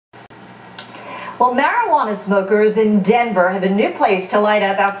Well, marijuana smokers in Denver have a new place to light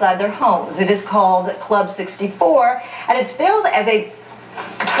up outside their homes. It is called Club 64, and it's billed as a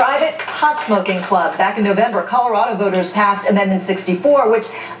private pot smoking club. Back in November, Colorado voters passed Amendment 64, which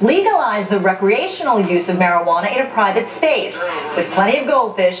legalized the recreational use of marijuana in a private space. With plenty of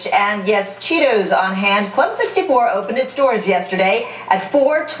goldfish and, yes, Cheetos on hand, Club 64 opened its doors yesterday at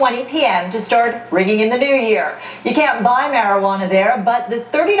 4:20 p.m. to start ringing in the new year. You can't buy marijuana there, but the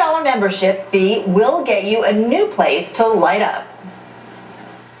 $30 membership fee will get you a new place to light up.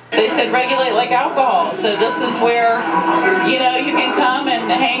 They said regulate like alcohol, so this is where, you know, you can come and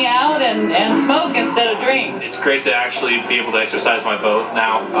hang out and smoke instead of drink. It's great to actually be able to exercise my vote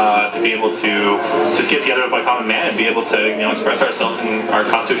now, to be able to just get together with my common man and be able to, you know, express ourselves in our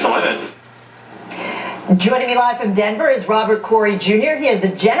constitutional amendment. Joining me live from Denver is Robert Corey Jr. He is the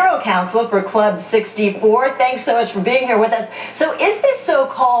General Counsel for Club 64. Thanks so much for being here with us. So is this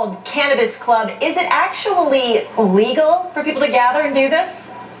so-called cannabis club, is it actually legal for people to gather and do this?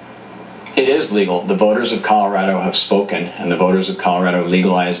 It is legal. The voters of Colorado have spoken, and the voters of Colorado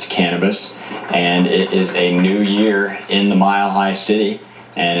legalized cannabis, and it is a new year in the Mile High City,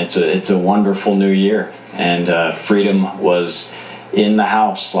 and it's a wonderful new year, and freedom was in the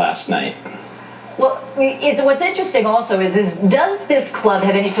house last night. Well, what's interesting also is does this club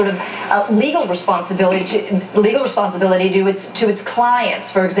have any sort of legal responsibility to its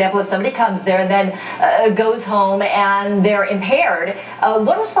clients? For example, if somebody comes there and then goes home and they're impaired,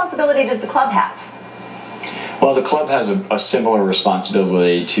 what responsibility does the club have? Well, the club has a similar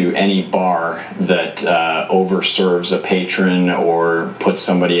responsibility to any bar that overserves a patron or puts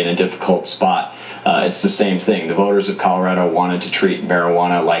somebody in a difficult spot. It's the same thing. The voters of Colorado wanted to treat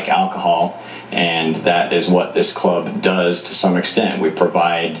marijuana like alcohol, and that is what this club does to some extent. We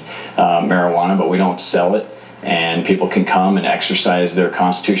provide marijuana, but we don't sell it, and people can come and exercise their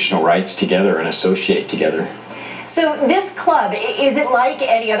constitutional rights together and associate together. So this club, is it like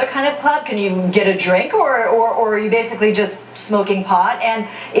any other kind of club? Can you get a drink, or are you basically just smoking pot? And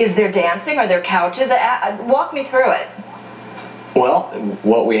is there dancing? Are there couches? Walk me through it. Well,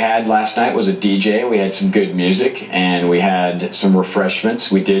 what we had last night was a DJ. We had some good music, and we had some refreshments.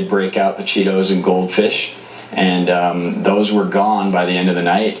 We did break out the Cheetos and goldfish, and those were gone by the end of the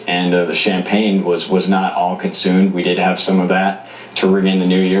night, and the champagne was not all consumed. We did have some of that to ring in the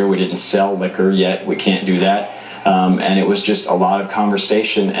new year. We didn't sell liquor yet. We can't do that. And it was just a lot of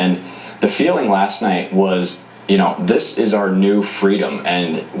conversation, and the feeling last night was, you know, this is our new freedom,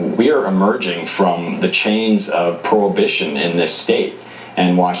 and we are emerging from the chains of prohibition in this state,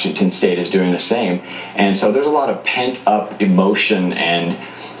 and Washington State is doing the same. And so there's a lot of pent-up emotion and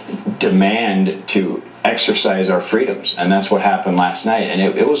demand to exercise our freedoms, and that's what happened last night, and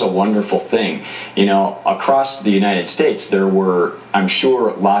it was a wonderful thing. You know, across the United States there were, I'm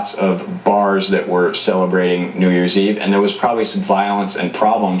sure, lots of bars that were celebrating New Year's Eve, and there was probably some violence and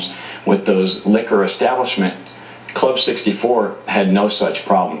problems with those liquor establishments. Club 64 had no such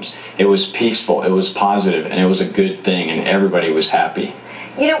problems. It was peaceful, it was positive, and it was a good thing, and everybody was happy.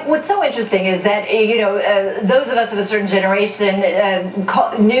 You know, what's so interesting is that, you know, those of us of a certain generation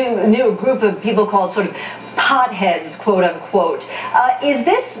knew a group of people called sort of potheads, quote unquote. Is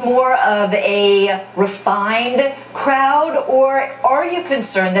this more of a refined crowd, or are you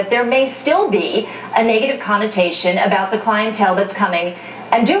concerned that there may still be a negative connotation about the clientele that's coming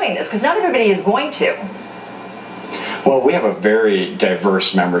and doing this? Because not everybody is going to. Well, we have a very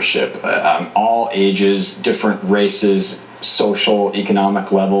diverse membership, all ages, different races, social,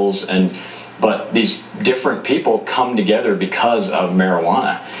 economic levels, but these different people come together because of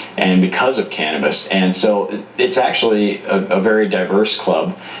marijuana and because of cannabis, and so it's actually a very diverse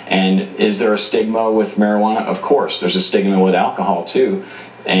club. And is there a stigma with marijuana? Of course, there's a stigma with alcohol too,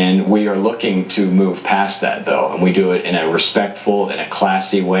 and we are looking to move past that, though, and we do it in a respectful, in a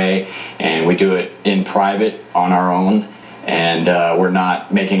classy way, and we do it in private on our own, and we're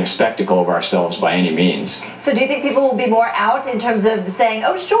not making a spectacle of ourselves by any means. So do you think people will be more out in terms of saying,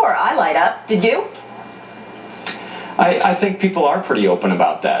 oh sure, I light up? Did you? I think people are pretty open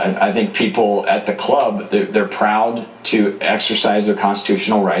about that. I think people at the club, they're proud to exercise their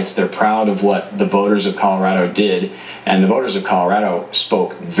constitutional rights. They're proud of what the voters of Colorado did, and the voters of Colorado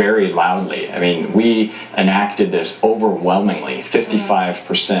spoke very loudly. I mean, we enacted this overwhelmingly,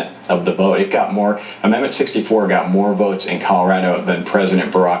 55% of the vote. It got more, Amendment 64 got more votes in Colorado than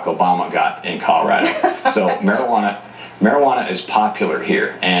President Barack Obama got in Colorado. So marijuana is popular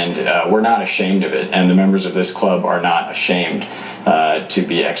here, and we're not ashamed of it, and the members of this club are not ashamed to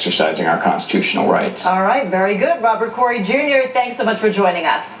be exercising our constitutional rights. All right, very good. Robert Corey Jr., thanks so much for joining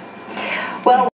us. Well.